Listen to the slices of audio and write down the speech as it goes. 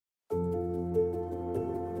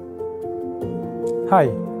Hi,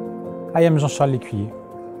 I am Jean-Charles Lécuyer.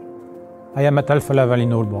 I am at Alfa Laval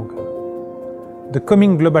in Aalborg. The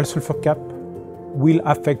coming global sulfur cap will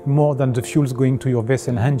affect more than the fuels going to your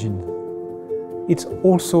vessel engine. It's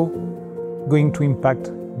also going to impact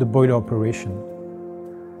the boiler operation.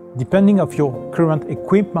 Depending on your current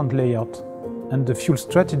equipment layout and the fuel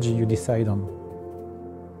strategy you decide on,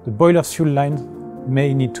 the boiler fuel line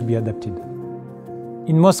may need to be adapted.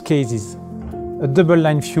 In most cases, a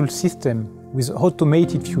double-line fuel system with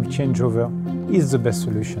automated fuel changeover is the best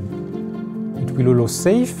solution. It will allow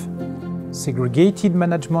safe, segregated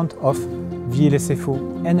management of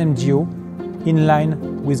VLSFO and MGO in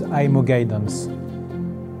line with IMO guidance.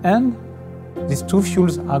 And these two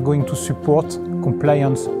fuels are going to support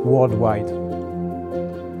compliance worldwide.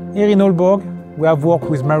 Here in Aalborg, we have worked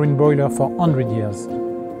with marine boiler for 100 years,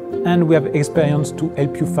 and we have experience to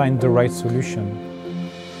help you find the right solution.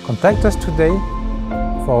 Contact us today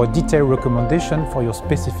for a detailed recommendation for your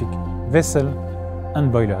specific vessel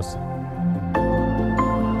and boilers.